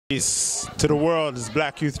Peace to the world. It's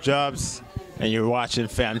Black Youth Jobs, and you're watching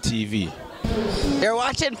Fam TV. You're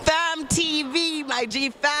watching Fam TV, my G,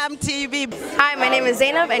 Fam TV. Hi, my name is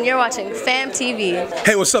Zainab, and you're watching Fam TV.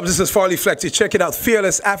 Hey, what's up? This is Farley Flexi. Check it out.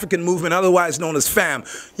 Fearless African Movement, otherwise known as FAM.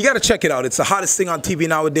 You got to check it out. It's the hottest thing on TV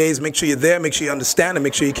nowadays. Make sure you're there, make sure you understand, and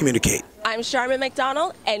make sure you communicate. I'm Charmin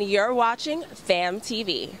McDonald, and you're watching Fam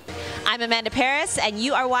TV. I'm Amanda Paris, and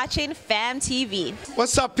you are watching Fam TV.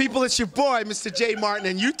 What's up, people? It's your boy, Mr. J. Martin,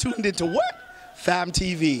 and you tuned into what? Fam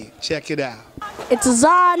TV. Check it out. It's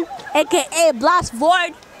Azan, aka Blast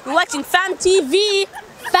Void. You're watching Fam TV.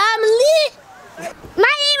 Family.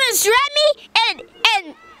 My name is Remy,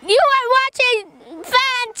 and you are watching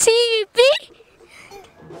Fam TV.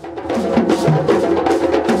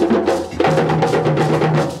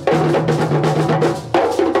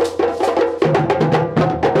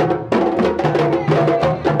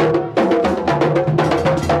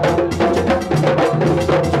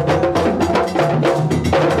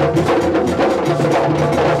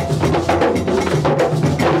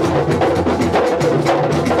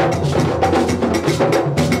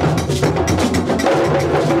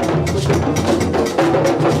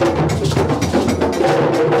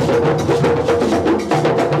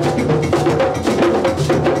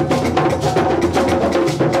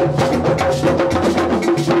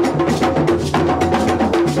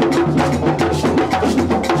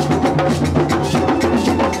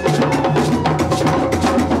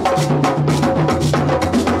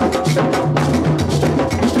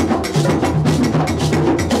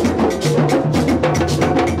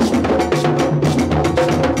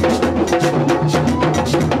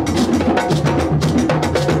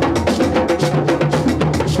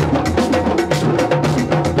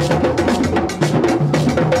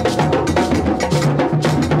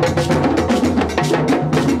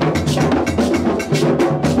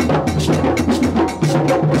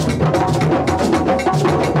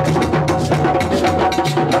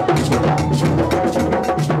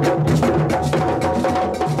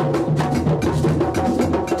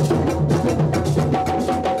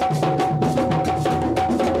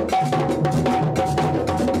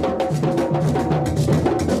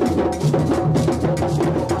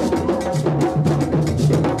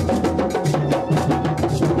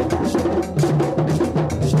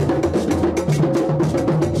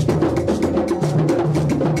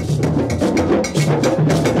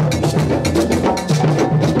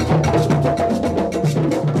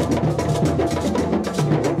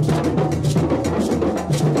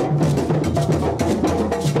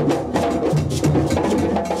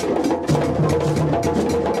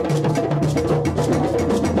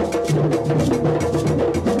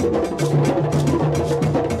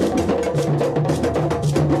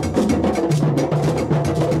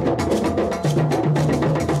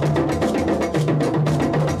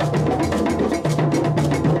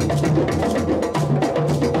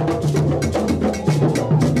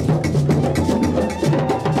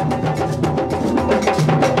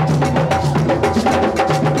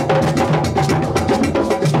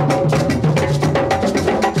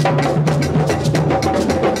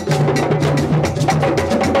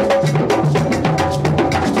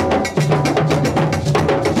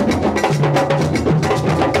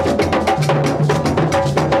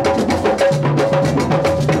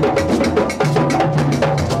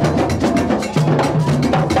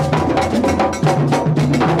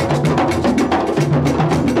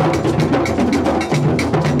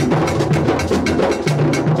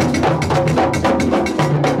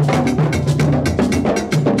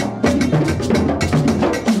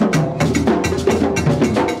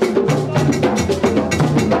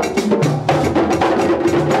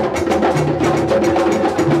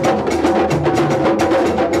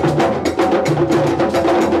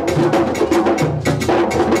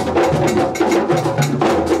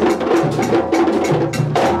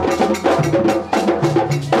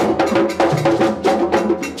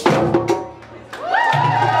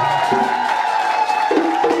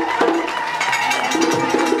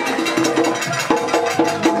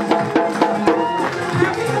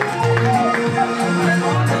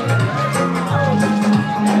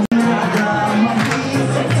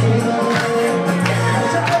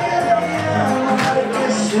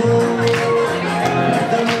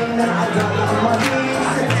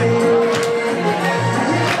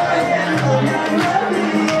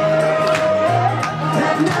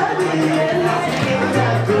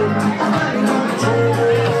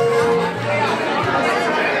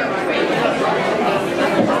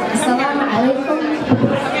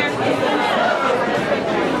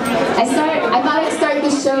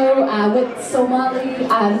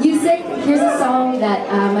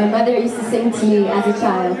 sing to me as a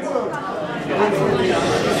child.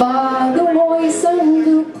 Father mo'y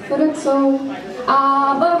sanduk parato,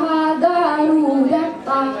 abahadaru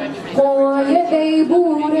yakta, koye gay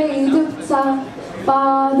bure dukta.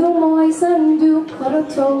 Father mo'y sanduk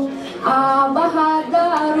parato,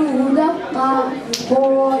 abahadaru yakta,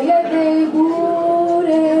 koye gay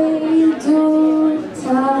bure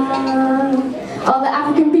dukta. All the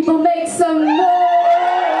African people make some noise.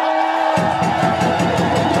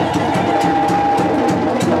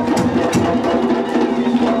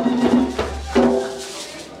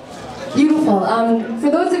 Beautiful. For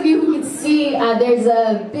those of you who can see, there's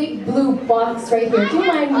a big blue box right here. Do you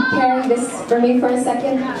mind carrying this for me for a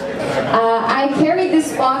second? I carry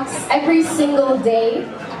this box every single day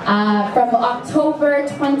from October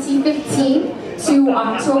 2015 to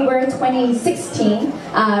October 2016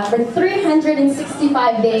 for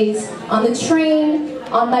 365 days on the train,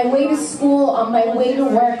 on my way to school, on my way to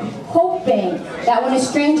work, hoping that when a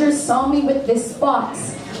stranger saw me with this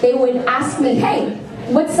box, they would ask me, hey,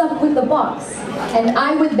 what's up with the box? And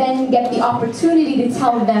I would then get the opportunity to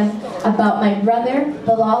tell them about my brother,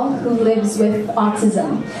 Bilal, who lives with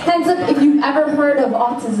autism. Hands up if you've ever heard of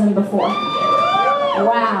autism before.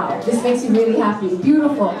 Wow, this makes you really happy.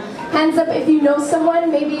 Beautiful. Hands up if you know someone,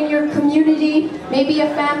 maybe in your community, maybe a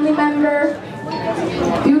family member.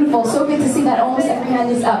 Beautiful, so good to see that almost every hand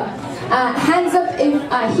is up. Hands up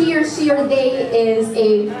if he or she or they is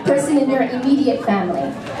a person in your immediate family.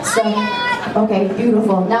 So, okay,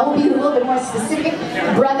 beautiful. Now we'll be a little bit more specific.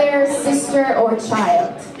 Brother, sister, or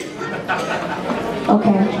child.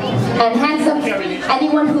 Okay. And hands up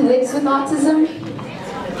anyone who lives with autism.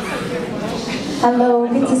 Hello,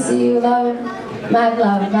 good to see you, love. Mad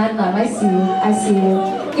love, I see you, I see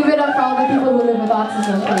you. Give it up for all the people who live with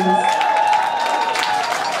autism, please.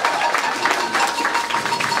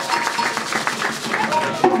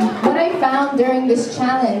 What I found during this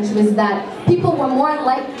challenge was that people were more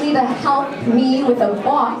likely to help me with a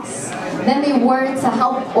box than they were to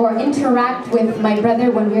help or interact with my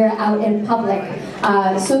brother when we were out in public.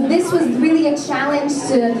 So this was really a challenge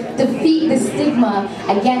to defeat the stigma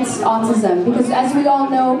against autism, because as we all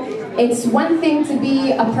know, it's one thing to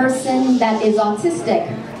be a person that is autistic,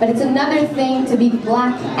 but it's another thing to be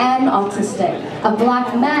black and autistic, a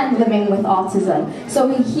black man living with autism. So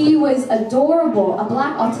he was adorable, a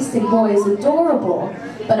black autistic boy is adorable,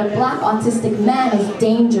 but a black autistic man is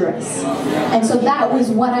dangerous. And so that was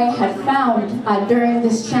what I had found during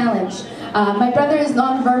this challenge. My brother is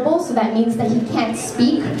nonverbal, so that means that he can't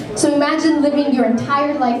speak. So imagine living your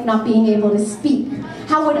entire life not being able to speak.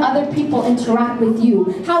 How would other people interact with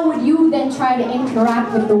you? How would you then try to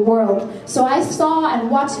interact with the world? So I saw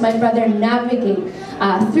and watched my brother navigate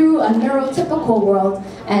through a neurotypical world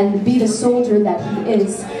and be the soldier that he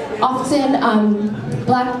is. Often,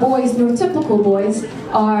 black boys, neurotypical boys,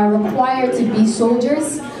 are required to be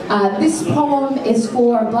soldiers. This poem is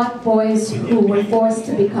for black boys who were forced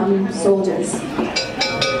to become soldiers.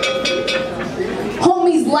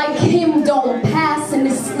 Homies like him don't pass in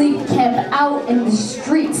the sleep camp out in the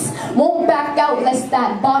streets. Won't back out lest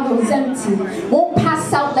that bottle's empty. Won't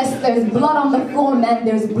pass out lest there's blood on the floor, man,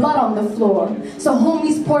 there's blood on the floor. So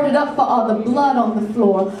homies poured it up for all the blood on the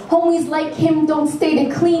floor. Homies like him don't stay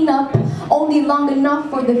to clean up, only long enough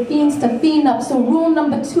for the fiends to fiend up. So rule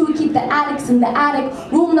number 2, keep the addicts in the attic.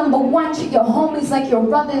 Rule number 1, treat your homies like your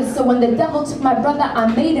brothers. So when the devil took my brother, I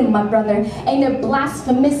made him my brother. Ain't it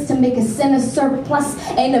blasphemous to make a sinner surplus?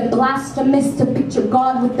 Ain't it blasphemous to picture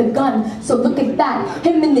God with the gun? So look at that,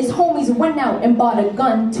 him and his homies went out and bought a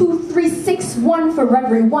gun. 2, 3, 6, 1 for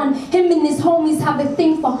everyone. Him and his homies have a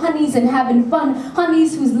thing for honeys and having fun.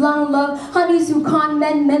 Honeys who's long love, honeys who con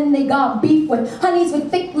men they got beef with. Honeys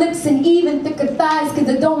with thick lips and even thicker thighs, cause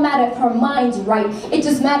it don't matter if her mind's right. It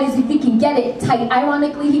just matters if he can get it tight.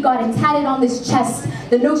 Ironically, he got it tatted on his chest.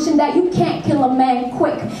 The notion that you can't kill a man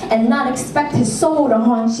quick and not expect his soul to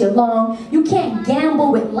haunt you long. You can't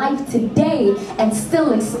gamble with life today and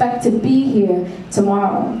still expect to be here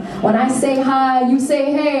tomorrow. When I say hi, you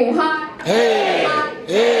say hey, hi. Hey, hi.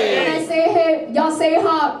 Hey. When I say hey, y'all say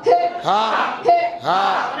ha, hey, ha, hey,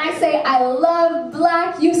 ha. When I say I love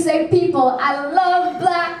black, you say people. I love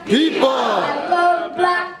black people. I love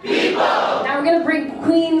black people. Now we're gonna bring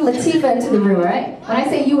Queen Latifah into the room, all right? When I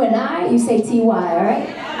say you and I, you say TY, all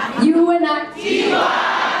right? You and I,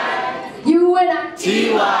 TY. You and I,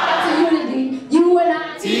 TY. That's a unity. You and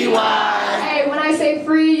I, TY. Hey, when I say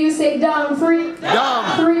free, you say dumb. Free,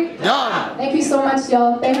 dumb, free, dumb. Thank you so much,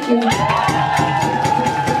 y'all. Thank you.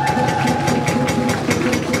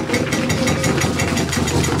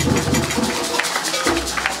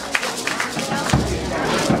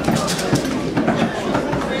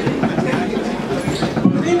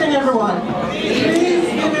 everyone. Please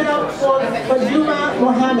give it up for Fajuma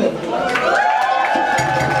Mohammed.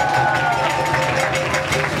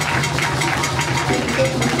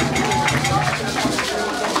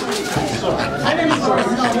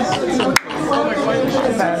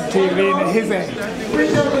 TV in his end.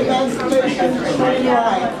 Freedom Emancipation Train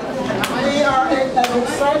Ride. We are as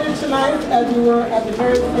excited tonight as we were at the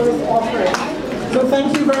very first offering. So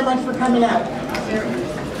thank you very much for coming out.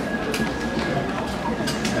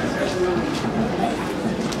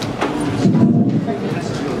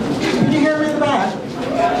 Can you hear me in the back?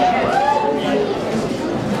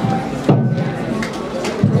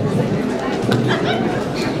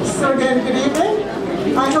 So again, good evening.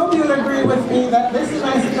 I hope you'll agree with me that this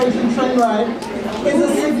Emancipation Train Ride is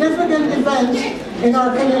a significant event in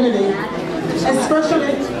our community,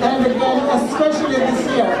 especially this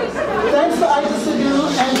year. Thanks to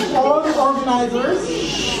ISSU and all the organizers,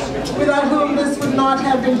 without whom this would not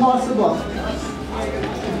have been possible.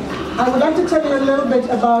 I would like to tell you a little bit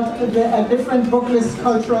about the different Booklist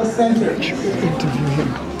Cultural Centers.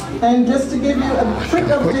 And just to give you a quick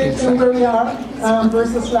update on where we are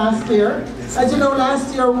versus last year. As you know,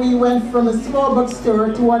 last year we went from a small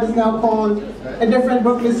bookstore to what is now called a different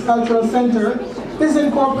Booklist Cultural Center. This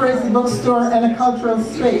incorporates a bookstore and a cultural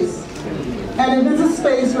space. And it is a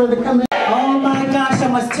space where the community... Oh my gosh, I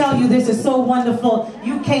must tell you, this is so wonderful.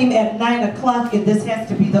 You came at 9 o'clock and this has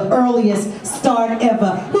to be the earliest start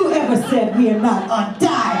ever. Whoever said we are not on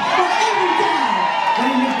time? But every time.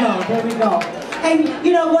 There we go, there we go. And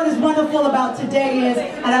you know what is wonderful about today is,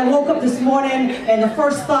 and I woke up this morning and the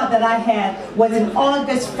first thought that I had was in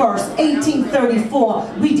August 1st, 1834,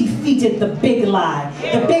 we defeated the big lie.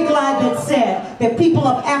 The big lie that said that people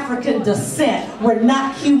of African descent were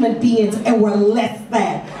not human beings and were less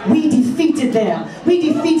than. We defeated them. We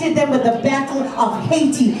defeated them with the Battle of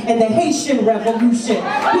Haiti and the Haitian Revolution.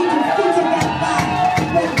 We defeated them by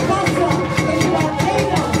the Muslim and volcanoes.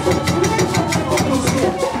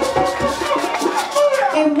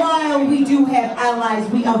 And while we do have allies,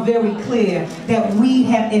 we are very clear that we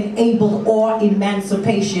have enabled our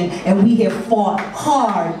emancipation and we have fought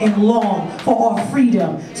hard and long for our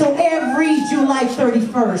freedom. So every July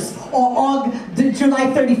 31st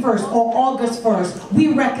or August 1st,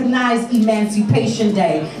 we recognize Emancipation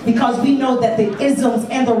Day because we know that the isms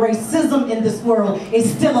and the racism in this world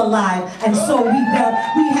is still alive, and so we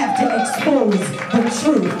have to expose the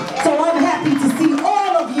truth. So I'm happy to see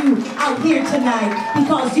all of you out here tonight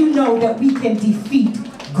because you know that we can defeat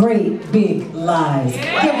great big lies.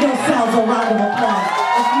 Give yourselves a round of applause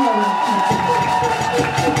if you are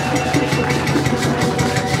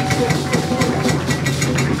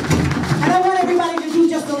And I want everybody to do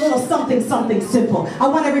just a little something simple. I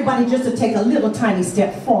want everybody just to take a little tiny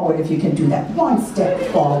step forward if you can do that. One step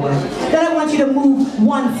forward. Then I want you to move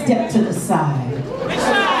one step to the side.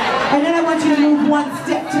 And then I want you to move one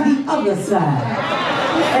step to the other side.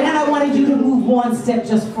 And then I wanted you to move one step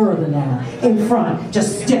just further now, in front,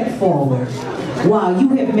 just step forward. Wow, you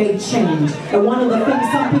have made change. And one of the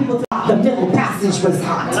things some people thought, the middle passage was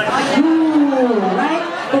hot. Ooh, right?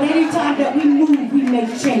 But anytime that we move, we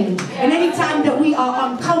make change. And anytime that we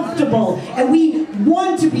are uncomfortable and we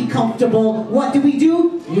want to be comfortable, what do? We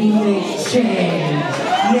make change.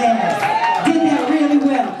 Yes, did that really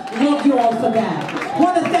well. Love you all for that. I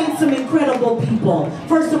want to thank some incredible people.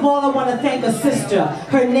 First of all, I want to thank a sister.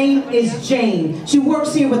 Her name is Jane. She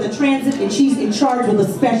works here with the transit and she's in charge with the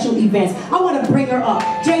special events. I want to bring her up.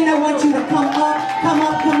 Jane, I want you to come up, come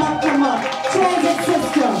up, come up, come up. Transit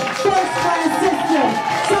sister, first class sister.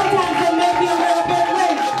 Sometimes they may be a little bit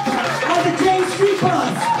late on the Jane Street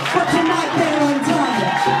bus, but tonight they're on time.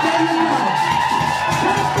 There you go.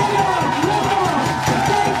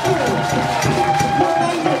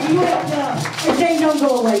 Jane, don't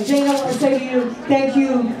go away. Jane, I want to say to you, thank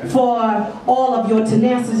you for all of your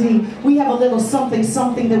tenacity. We have a little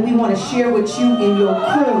something that we want to share with you and your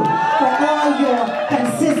crew for all your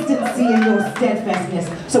consistency and your steadfastness.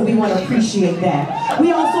 So we want to appreciate that.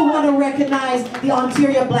 We also want to recognize the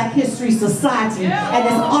Ontario Black History Society and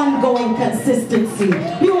its ongoing consistency.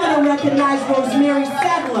 We want to recognize Rosemary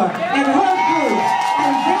Sadler and her group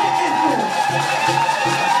and their efforts.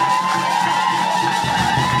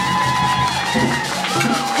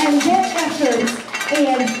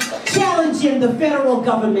 And challenging the federal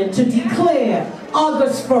government to declare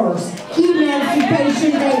August 1st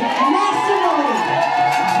Emancipation Day nationally.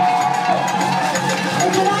 And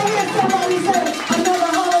did I hear somebody say another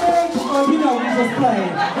holiday? Oh, you know, we just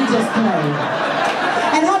played.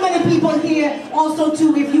 And how many people here here. Also,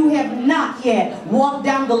 too, if you have not yet walked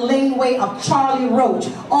down the laneway of Charlie Roach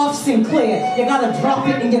off Sinclair, you gotta drop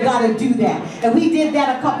it and you gotta do that. And we did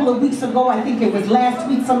that a couple of weeks ago. I think it was last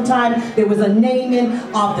week sometime. There was a naming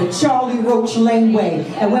of the Charlie Roach laneway.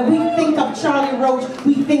 And when we think of Charlie Roach,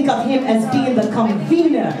 we think of him as being the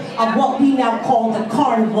convener of what we now call the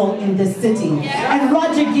carnival in this city. And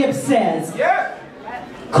Roger Gibbs says,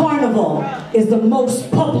 carnival is the most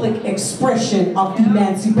public expression of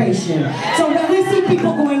emancipation. So when we see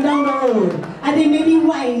people going down the road and they may be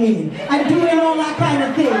whining and doing all that kind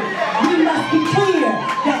of thing, we must be clear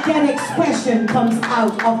that that expression comes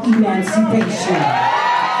out of emancipation.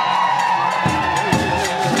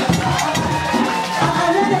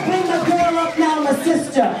 I want to bring the girl up now, my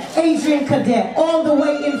sister, Adrian Cadet, all the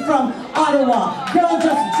way in from Ottawa. Girl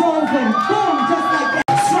just drove in, boom, just like that.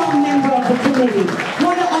 Strong member of the committee.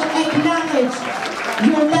 Want to acknowledge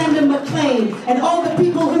Yolanda McLean and all the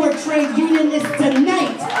people who are trade unionists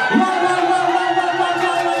tonight.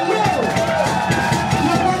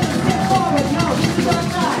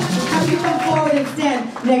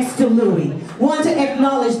 Next to Louis. Want to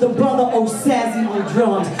acknowledge the brother Osazi on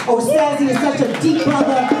drums. Osazi is such a deep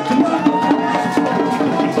brother.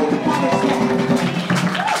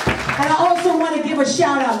 And I also want to give a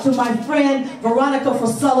shout out to my friend Veronica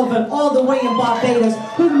Sullivan, all the way in Barbados,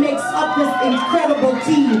 who makes up this incredible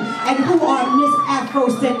team and who are Miss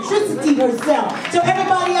Afrocentricity herself. So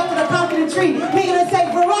everybody up to the top of the tree, we're going to say,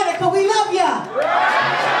 Veronica, we love ya!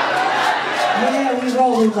 Yeah, we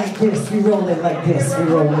roll it like this, we roll it like this, we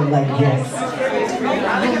roll it like this.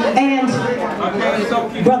 And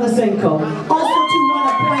Brother Senko, also too want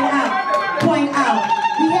to point out,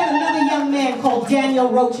 we had another young man called Daniel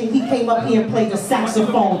Roach, and he came up here and played the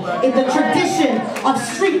saxophone. In the tradition of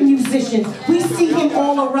street musicians, we see him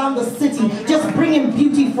all around the city, just bringing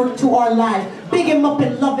beauty to our lives. Big him up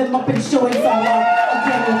and love him up and show him some love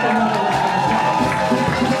again with another one.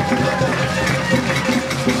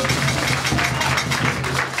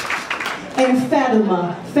 And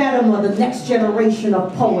Fatima, the next generation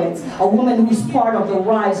of poets, a woman who's part of the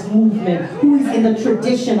Rise movement, who is in the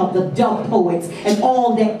tradition of the dub poets and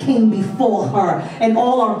all that came before her, and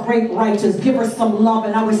all our great writers. Give her some love,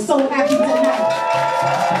 and I was so happy tonight.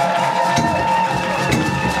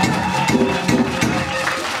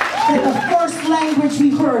 That the first language we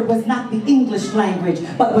heard was not the English language,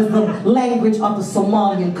 but was the language of the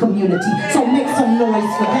Somalian community. So make some noise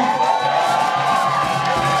for that.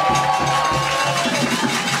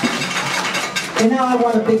 And now I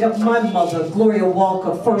want to big up my mother, Gloria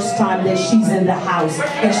Walker, first time that she's in the house.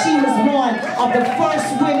 And she was one of the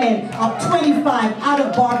first women of 25 out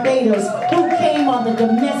of Barbados who came on the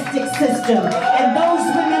domestic system. And those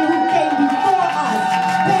women who came before us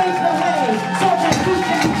paved the way so that we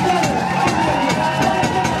can be better.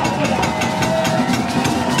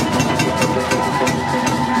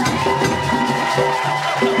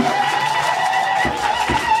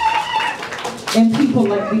 And people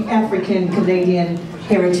like the African Canadian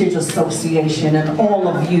Heritage Association and all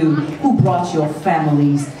of you who brought your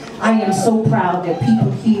families. I am so proud that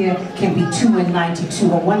people here can be 2 and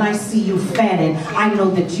 92. And when I see you fanning, I know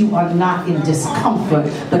that you are not in discomfort,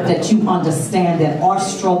 but that you understand that our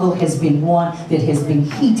struggle has been one that has been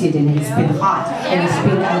heated and it's been hot and it's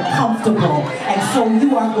been uncomfortable. And so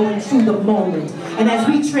you are going through the moment. And as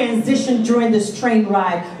we transition during this train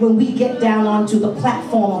ride, when we get down onto the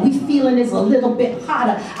platform and we feeling it's a little bit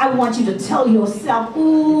hotter, I want you to tell yourself,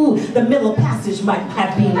 ooh, the middle passage might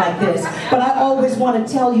have been like this. But I always want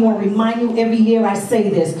to tell you and remind you every year I say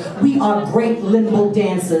this, we are great limbo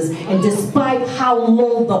dancers. And despite how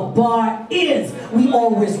low the bar is, we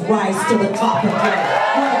always rise to the top again.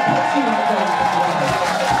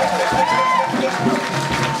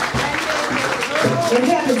 And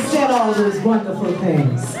having said all those wonderful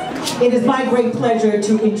things, it is my great pleasure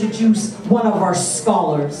to introduce one of our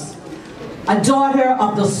scholars, a daughter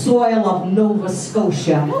of the soil of Nova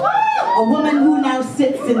Scotia, a woman who now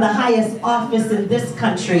sits in the highest office in this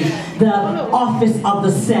country, the office of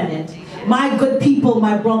the Senate. My good people,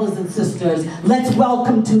 my brothers and sisters, let's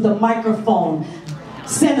welcome to the microphone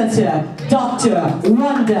Senator Dr.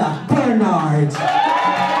 Wanda Bernard.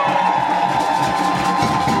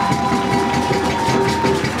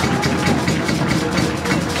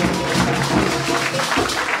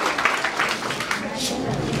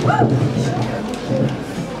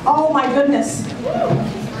 Oh my goodness.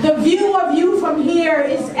 The view of you from here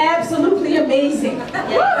is absolutely amazing. So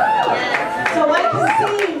I can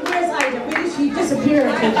see, where's Ida? Where did she disappear?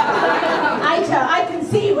 Ida, I can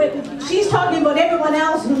see what she's talking about, everyone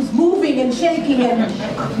else who's moving and shaking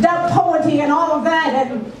and dub poetry and all of that.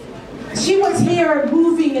 And She was here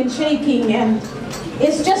moving and shaking, and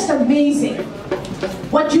it's just amazing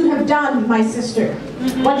what you have done, my sister,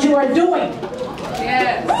 what you are doing.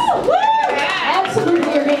 Yes. Woo, woo.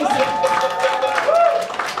 Absolutely amazing.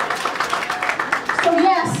 So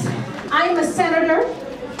yes, I'm a senator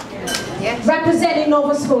representing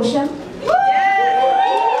Nova Scotia.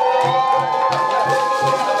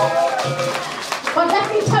 But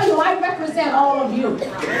let me tell you, I represent all of you.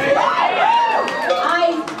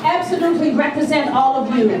 I absolutely represent all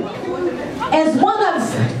of you. As one of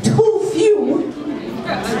too few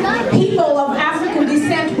people of African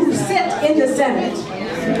descent who sit in the Senate,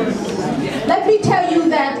 let me tell you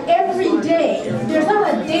that every day, there's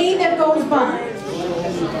not a day that goes by.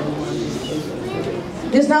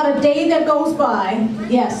 There's not a day that goes by.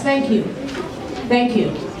 Yes, thank you. Thank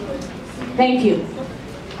you. Thank you.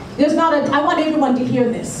 There's not a, I want everyone to hear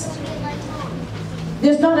this.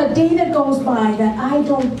 There's not a day that goes by that I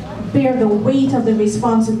don't bear the weight of the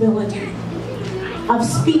responsibility of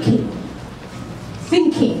speaking,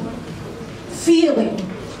 thinking, feeling,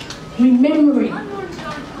 remembering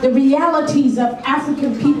the realities of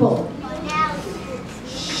African people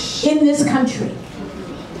in this country.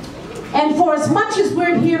 And for as much as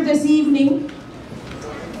we're here this evening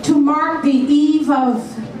to mark the eve of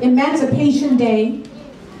Emancipation Day,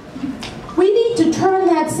 we need to turn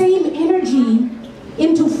that same energy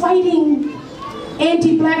into fighting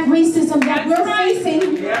anti-black racism that we're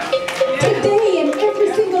facing today and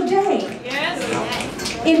every single day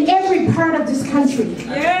in every part of this country.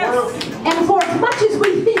 And for as much as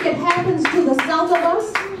we think it happens to the south of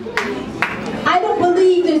us, I don't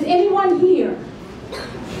believe there's anyone here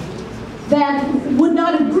that would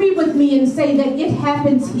not agree with me and say that it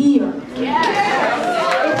happens here.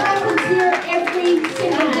 It happens here every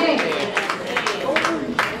single day.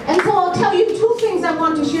 And so I'll tell you two things I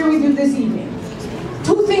want to share with you this evening.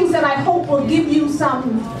 Two things that I hope will give you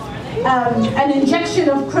an injection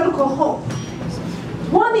of critical hope.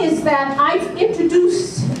 One is that I've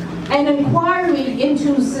introduced an inquiry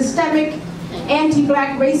into systemic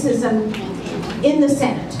anti-black racism in the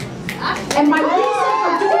Senate. And my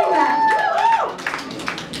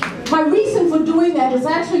reason for doing that is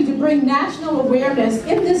actually to bring national awareness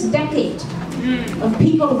in this decade of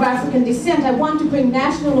people of African descent. I want to bring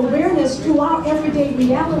national awareness to our everyday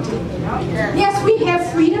reality. Yes, we have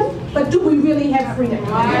freedom, but do we really have freedom?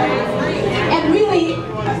 And really,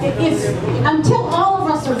 until all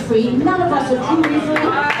of us are free, none of us are truly free.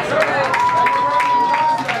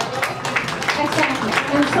 Exactly.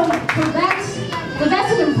 And so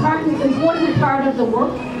that's an important part of the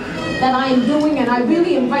work that I am doing, and I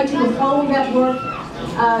really invite you to follow that work.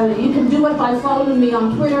 You can do it by following me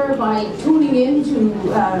on Twitter, by tuning in to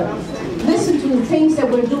listen to things that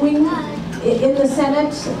we're doing in the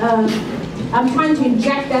Senate. I'm trying to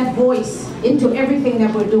inject that voice into everything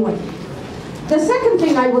that we're doing. The second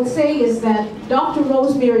thing I would say is that Dr.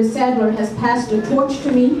 Rosemary Sadler has passed a torch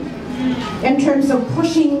to me in terms of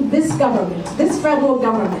pushing this government, this federal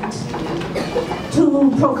government, to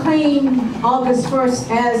proclaim August 1st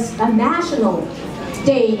as a national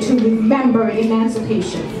day to remember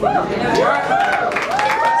emancipation. So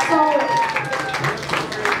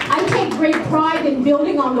I take great pride in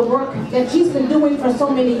building on the work that she's been doing for so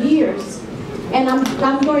many years. And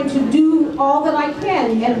I'm going to do all that I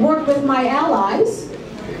can and work with my allies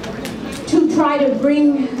to try to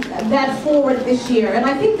bring that forward this year. And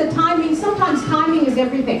I think the timing, sometimes timing is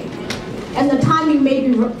everything. And the timing may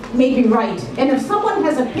be right. And if someone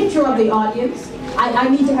has a picture of the audience, I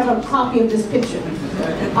need to have a copy of this picture,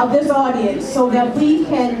 of this audience, so that we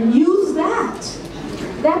can use that.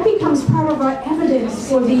 That becomes part of our evidence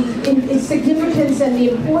for the significance and the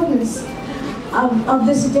importance of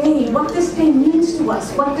this day, what this day means to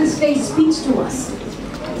us, what this day speaks to us.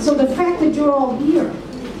 So the fact that you're all here,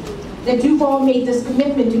 that you've all made this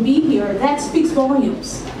commitment to be here, that speaks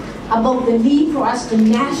volumes about the need for us to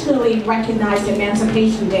nationally recognize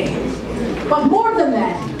Emancipation Day. But more than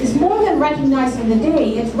that, it's more than recognizing the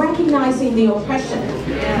day, it's recognizing the oppression,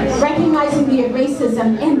 recognizing the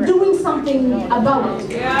racism, and doing something about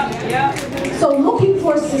it. So looking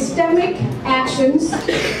for systemic actions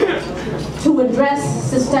to address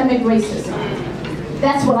systemic racism.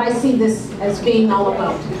 That's what I see this as being all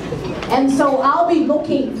about. And so I'll be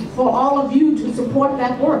looking for all of you to support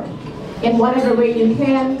that work in whatever way you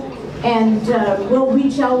can. And we'll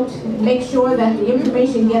reach out and make sure that the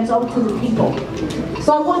information gets out to the people.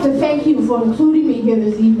 So I want to thank you for including me here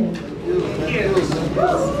this evening.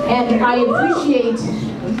 And I appreciate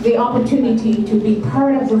the opportunity to be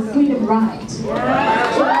part of the Freedom Ride.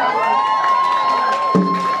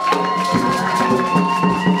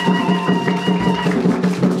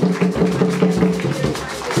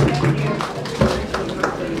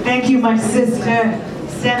 my sister,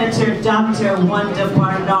 Senator Dr. Wanda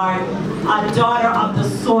Barnard, a daughter of the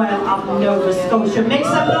soil of Nova Scotia. Make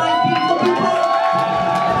some noise, beautiful people!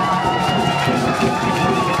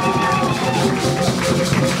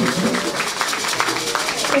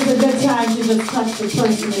 It's a good time to just touch the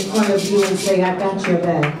person in front of you and say, I got your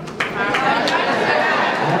back.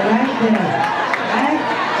 All right there. Right?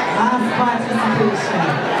 Last participation.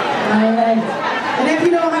 All right. And if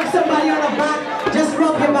you don't have somebody on the back, just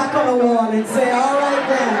rub your back on the wall and say, all right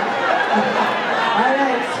there. All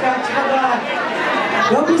right, scratch the back.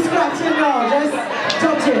 Don't be scratching now, just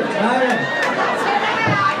touch it. All right.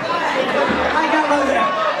 I got one there.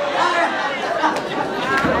 All right.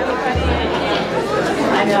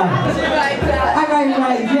 I know. I got it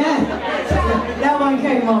right, yeah. That one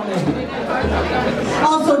came on me.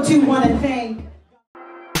 Also, too, want to thank